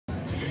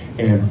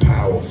and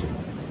powerful.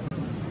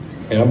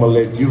 And I'm gonna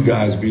let you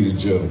guys be the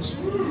judge.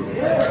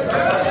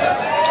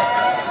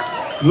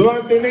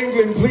 London,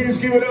 England, please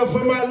give it up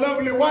for my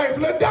lovely wife,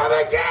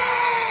 LaDonna Gale!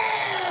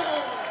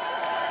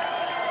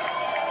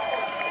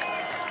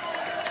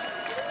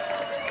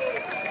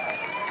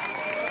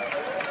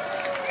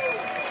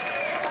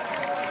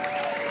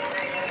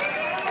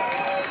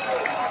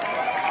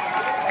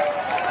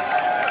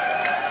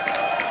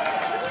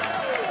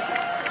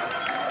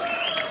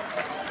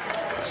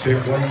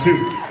 Check 1,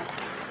 2.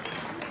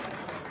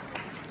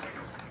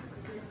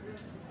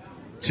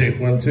 Check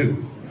 1,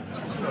 2.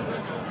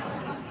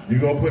 You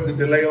gonna put the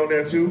delay on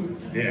there too?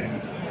 Yeah.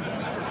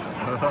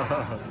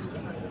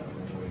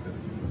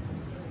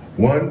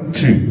 1,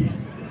 2.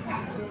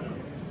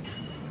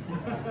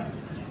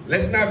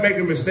 Let's not make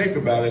a mistake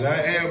about it.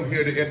 I am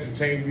here to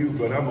entertain you,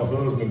 but I'm a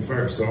husband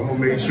first, so I'm gonna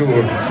make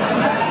sure.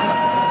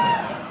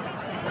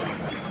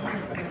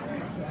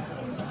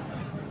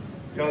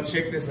 Y'all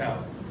check this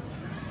out.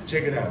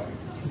 Check it out.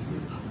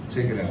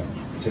 Check it out.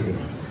 Check it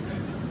out.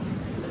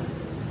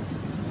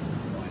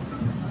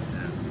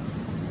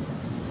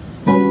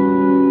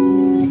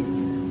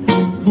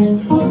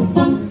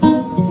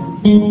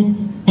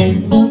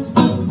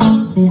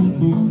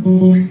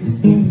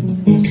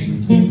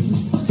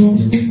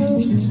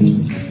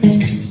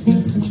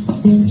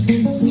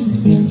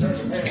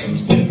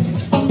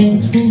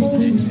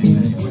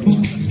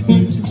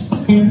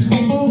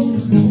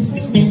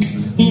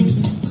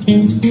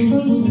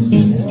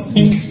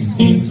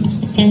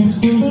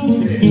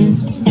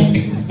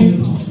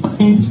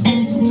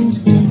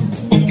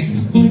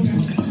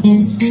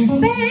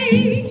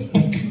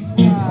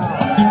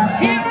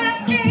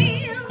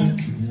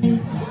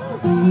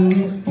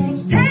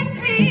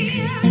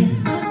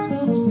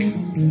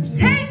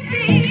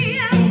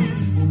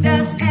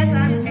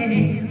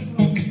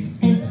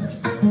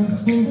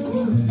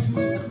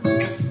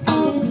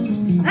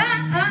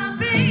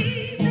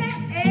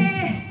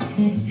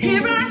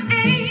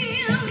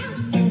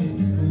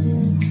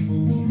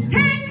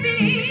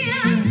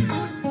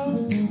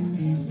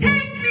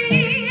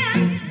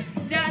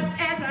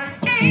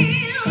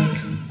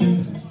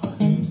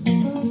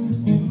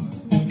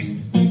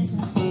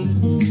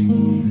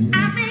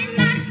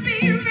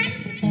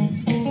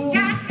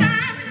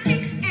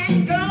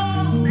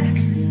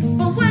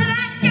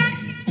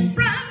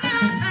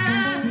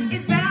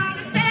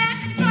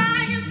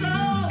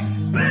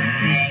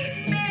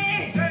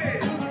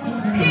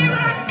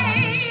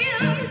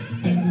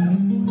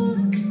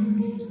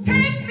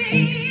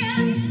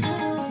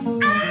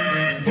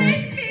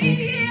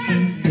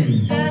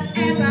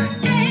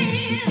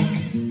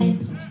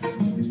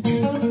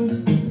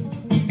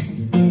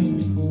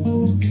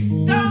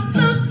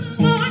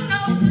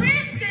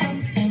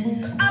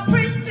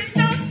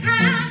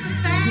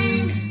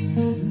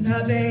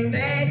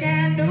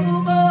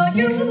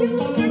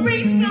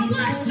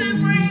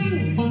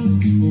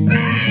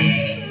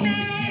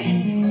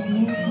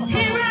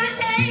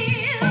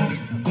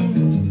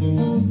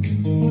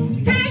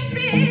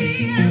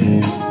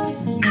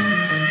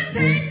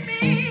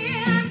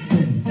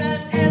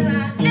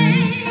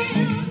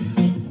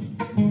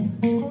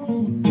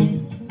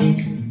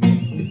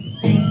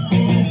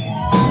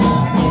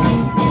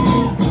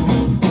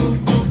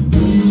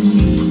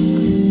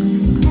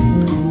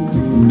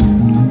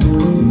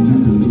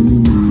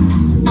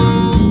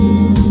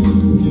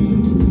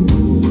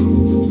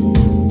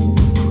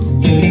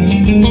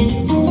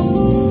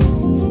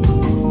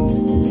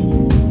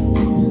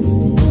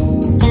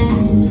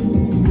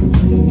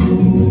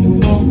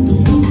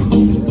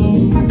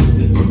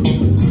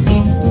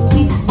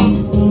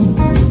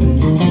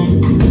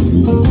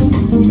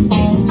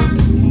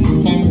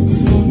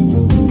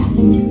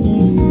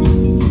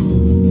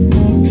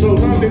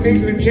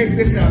 Check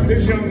this out.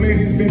 This young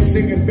lady's been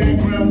singing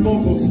background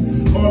vocals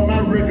on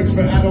my records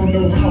for I don't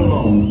know how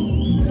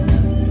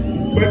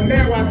long. But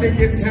now I think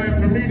it's time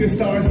for me to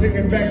start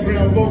singing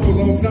background vocals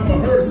on some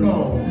of her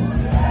songs.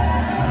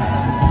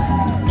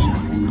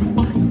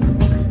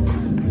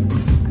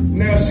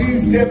 Now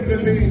she's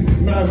definitely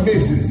my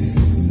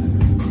missus,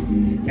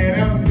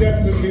 and I'm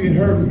definitely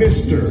her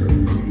mister.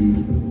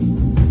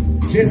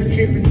 Just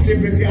keep it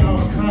sipping y'all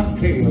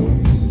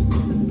cocktails.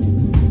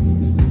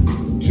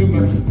 To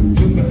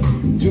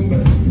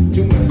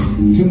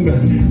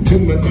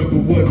my number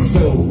one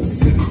soul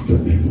sister.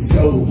 I'm a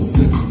soul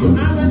sister.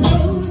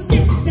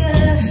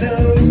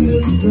 Soul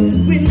sister.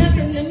 We're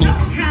nothing to